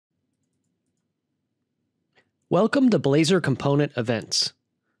Welcome to Blazor Component Events.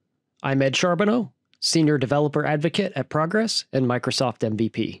 I'm Ed Charbeneau, Senior Developer Advocate at Progress and Microsoft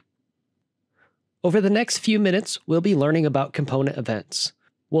MVP. Over the next few minutes, we'll be learning about component events.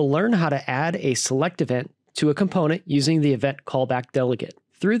 We'll learn how to add a select event to a component using the EventCallback delegate.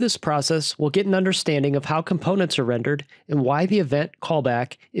 Through this process, we'll get an understanding of how components are rendered and why the event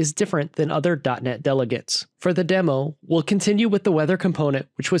callback is different than other .NET delegates. For the demo, we'll continue with the weather component,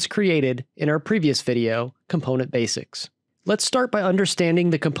 which was created in our previous video, Component Basics. Let's start by understanding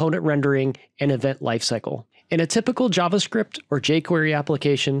the component rendering and event lifecycle. In a typical JavaScript or jQuery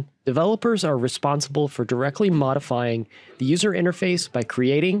application, developers are responsible for directly modifying the user interface by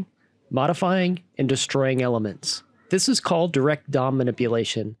creating, modifying, and destroying elements. This is called direct DOM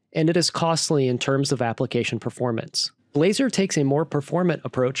manipulation, and it is costly in terms of application performance. Blazor takes a more performant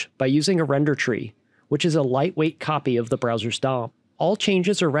approach by using a render tree, which is a lightweight copy of the browser's DOM. All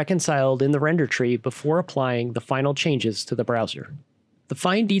changes are reconciled in the render tree before applying the final changes to the browser. The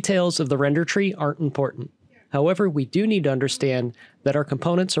fine details of the render tree aren't important. However, we do need to understand that our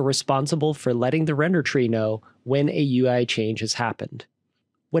components are responsible for letting the render tree know when a UI change has happened.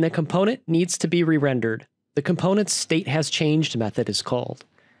 When a component needs to be re-rendered, the component's stateHasChanged method is called,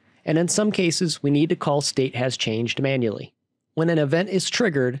 and in some cases, we need to call stateHasChanged manually. When an event is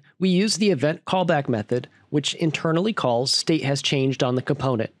triggered, we use the EventCallback method, which internally calls stateHasChanged on the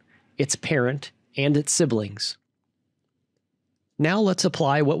component, its parent, and its siblings. Now let's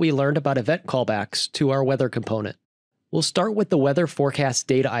apply what we learned about event callbacks to our weather component. We'll start with the weather forecast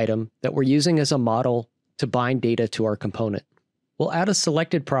data item that we're using as a model to bind data to our component. We'll add a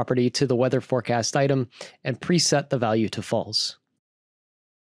selected property to the weather forecast item and preset the value to false.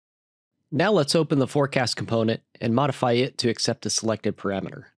 Now let's open the forecast component and modify it to accept a selected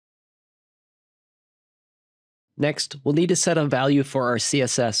parameter. Next, we'll need to set a value for our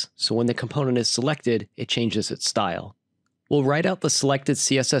CSS, so when the component is selected, it changes its style. We'll write out the selected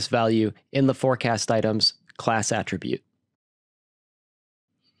CSS value in the forecast item's class attribute.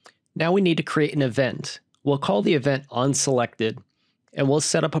 Now we need to create an event. We'll call the event onSelected, and we'll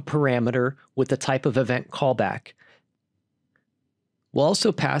set up a parameter with the type of event callback. We'll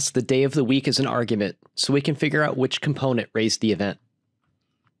also pass the day of the week as an argument, so we can figure out which component raised the event.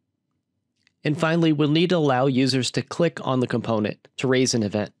 And finally, we'll need to allow users to click on the component to raise an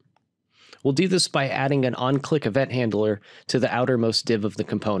event. We'll do this by adding an onClick event handler to the outermost div of the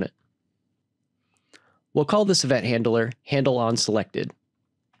component. We'll call this event handler handleOnSelected.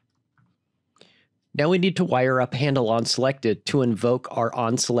 Now we need to wire up handleOnSelected to invoke our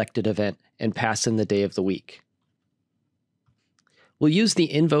onSelected event and pass in the day of the week. We'll use the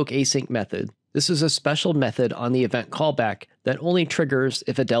InvokeAsync method. This is a special method on the event callback that only triggers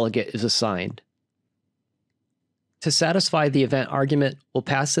if a delegate is assigned. To satisfy the event argument, we'll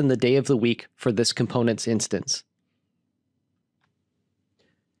pass in the day of the week for this component's instance.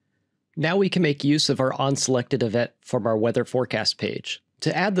 Now we can make use of our onSelected event from our weather forecast page.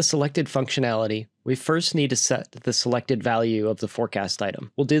 To add the selected functionality, we first need to set the selected value of the forecast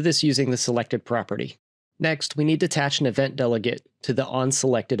item. We'll do this using the selected property. Next, we need to attach an event delegate to the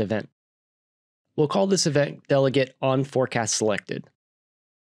onSelected event. We'll call this event delegate onForecastSelected.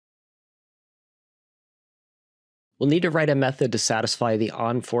 We'll need to write a method to satisfy the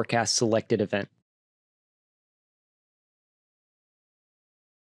onForecastSelected event.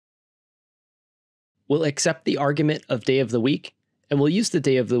 We'll accept the argument of day of the week, and we'll use the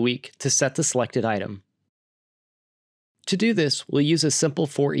day of the week to set the selected item. To do this, we'll use a simple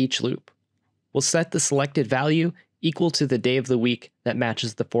for each loop. We'll set the selected value equal to the day of the week that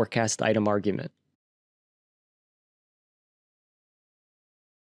matches the forecast item argument.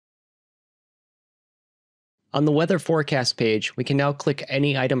 On the weather forecast page, we can now click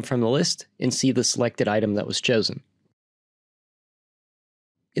any item from the list and see the selected item that was chosen.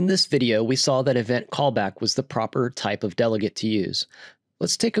 In this video, we saw that event callback was the proper type of delegate to use.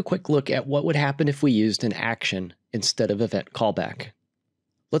 Let's take a quick look at what would happen if we used an action instead of event callback.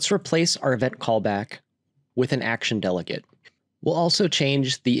 Let's replace our event callback with an action delegate. We'll also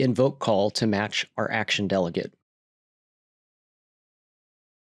change the invoke call to match our action delegate.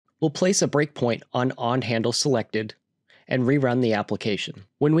 We'll place a breakpoint on onHandleSelected and rerun the application.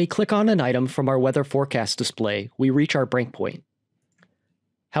 When we click on an item from our weather forecast display, we reach our breakpoint.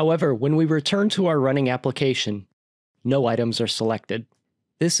 However, when we return to our running application, no items are selected.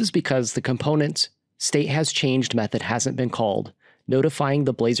 This is because the component's stateHasChanged method hasn't been called, notifying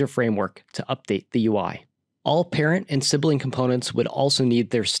the Blazor framework to update the UI. All parent and sibling components would also need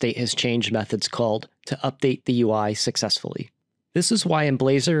their stateHasChanged methods called to update the UI successfully. This is why in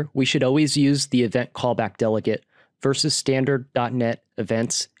Blazor, we should always use the event callback delegate versus standard .NET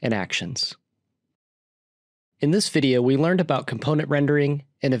events and actions. In this video, we learned about component rendering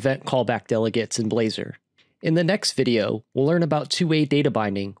and event callback delegates in Blazor. In the next video, we'll learn about two-way data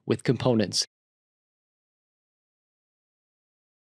binding with components